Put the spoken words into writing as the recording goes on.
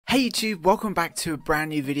Hey YouTube, welcome back to a brand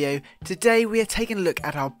new video. Today we are taking a look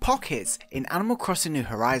at our pockets in Animal Crossing New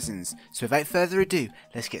Horizons. So without further ado,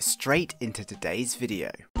 let's get straight into today's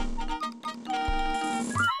video.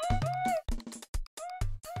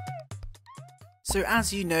 So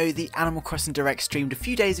as you know, the Animal Crossing Direct streamed a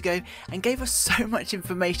few days ago and gave us so much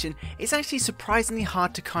information, it's actually surprisingly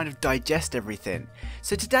hard to kind of digest everything.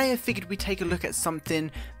 So today I figured we'd take a look at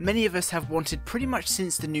something many of us have wanted pretty much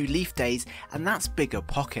since the New Leaf days, and that's bigger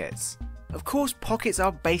pockets. Of course, pockets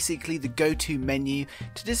are basically the go-to menu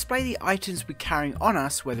to display the items we're carrying on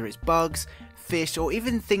us, whether it's bugs, fish, or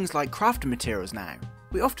even things like crafting materials now.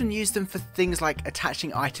 We often use them for things like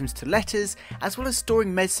attaching items to letters, as well as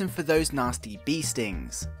storing medicine for those nasty bee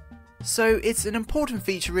stings. So it's an important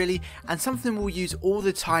feature really, and something we'll use all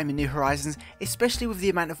the time in New Horizons, especially with the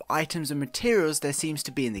amount of items and materials there seems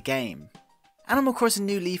to be in the game. Animal Crossing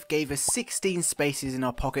New Leaf gave us 16 spaces in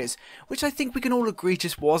our pockets, which I think we can all agree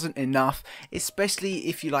just wasn't enough, especially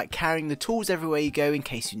if you like carrying the tools everywhere you go in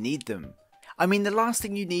case you need them. I mean, the last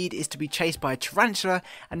thing you need is to be chased by a tarantula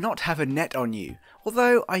and not have a net on you,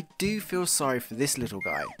 although I do feel sorry for this little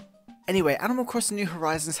guy. Anyway, Animal Crossing New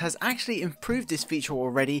Horizons has actually improved this feature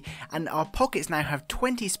already, and our pockets now have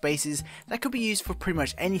 20 spaces that could be used for pretty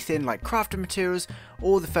much anything like crafting materials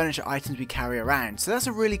or the furniture items we carry around, so that's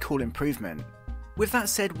a really cool improvement. With that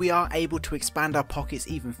said, we are able to expand our pockets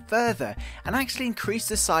even further and actually increase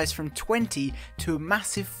the size from 20 to a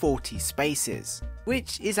massive 40 spaces,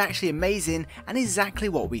 which is actually amazing and exactly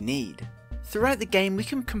what we need. Throughout the game we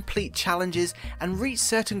can complete challenges and reach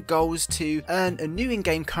certain goals to earn a new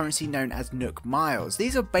in-game currency known as Nook Miles.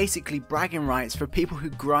 These are basically bragging rights for people who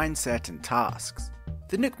grind certain tasks.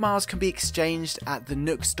 The Nook Miles can be exchanged at the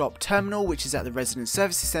Nook Stop Terminal, which is at the Resident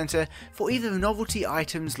Services Centre, for either novelty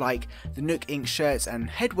items like the Nook Ink shirts and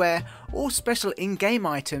headwear, or special in-game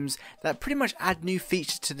items that pretty much add new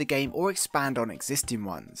features to the game or expand on existing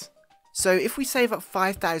ones. So if we save up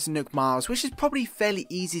 5,000 Nook Miles, which is probably fairly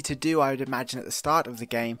easy to do I would imagine at the start of the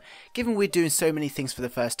game, given we're doing so many things for the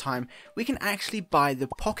first time, we can actually buy the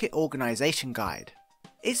Pocket Organisation Guide.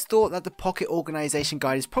 It's thought that the Pocket Organisation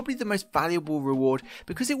Guide is probably the most valuable reward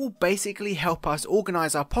because it will basically help us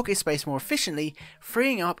organise our pocket space more efficiently,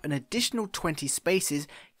 freeing up an additional 20 spaces,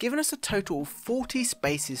 giving us a total of 40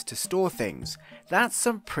 spaces to store things. That's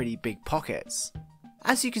some pretty big pockets.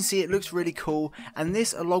 As you can see, it looks really cool, and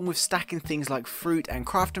this, along with stacking things like fruit and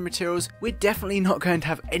crafting materials, we're definitely not going to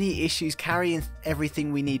have any issues carrying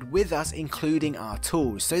everything we need with us, including our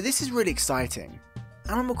tools, so this is really exciting.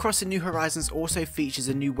 Animal Crossing New Horizons also features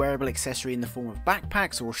a new wearable accessory in the form of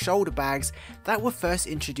backpacks or shoulder bags that were first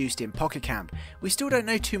introduced in Pocket Camp. We still don't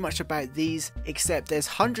know too much about these, except there's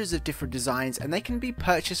hundreds of different designs and they can be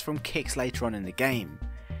purchased from Kicks later on in the game.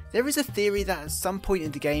 There is a theory that at some point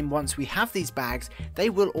in the game, once we have these bags, they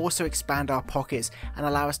will also expand our pockets and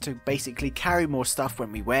allow us to basically carry more stuff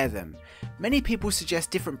when we wear them. Many people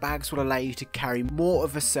suggest different bags will allow you to carry more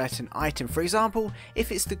of a certain item. For example,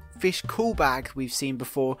 if it's the fish cool bag we've seen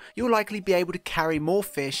before, you'll likely be able to carry more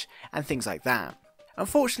fish and things like that.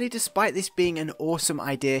 Unfortunately, despite this being an awesome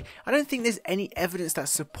idea, I don't think there's any evidence that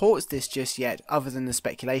supports this just yet other than the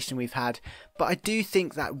speculation we've had, but I do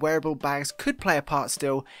think that wearable bags could play a part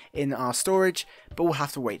still in our storage, but we'll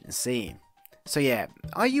have to wait and see. So yeah,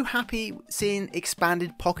 are you happy seeing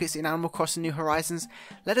expanded pockets in Animal Crossing New Horizons?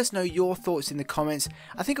 Let us know your thoughts in the comments.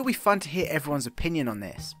 I think it'll be fun to hear everyone's opinion on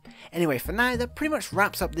this. Anyway, for now, that pretty much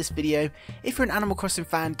wraps up this video. If you're an Animal Crossing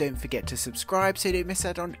fan, don't forget to subscribe so you don't miss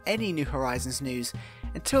out on any New Horizons news.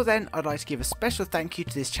 Until then, I'd like to give a special thank you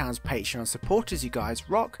to this channel's Patreon supporters, you guys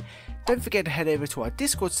rock. Don't forget to head over to our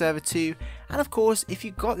Discord server too, and of course, if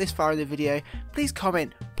you got this far in the video, please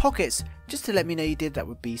comment pockets just to let me know you did. That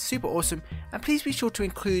would be super awesome, and please be sure to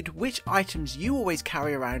include which items you always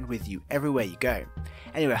carry around with you everywhere you go.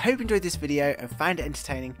 Anyway, I hope you enjoyed this video and found it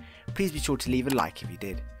entertaining. Please be sure to leave a like if you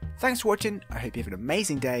did. Thanks for watching, I hope you have an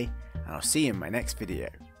amazing day, and I'll see you in my next video.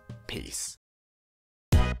 Peace.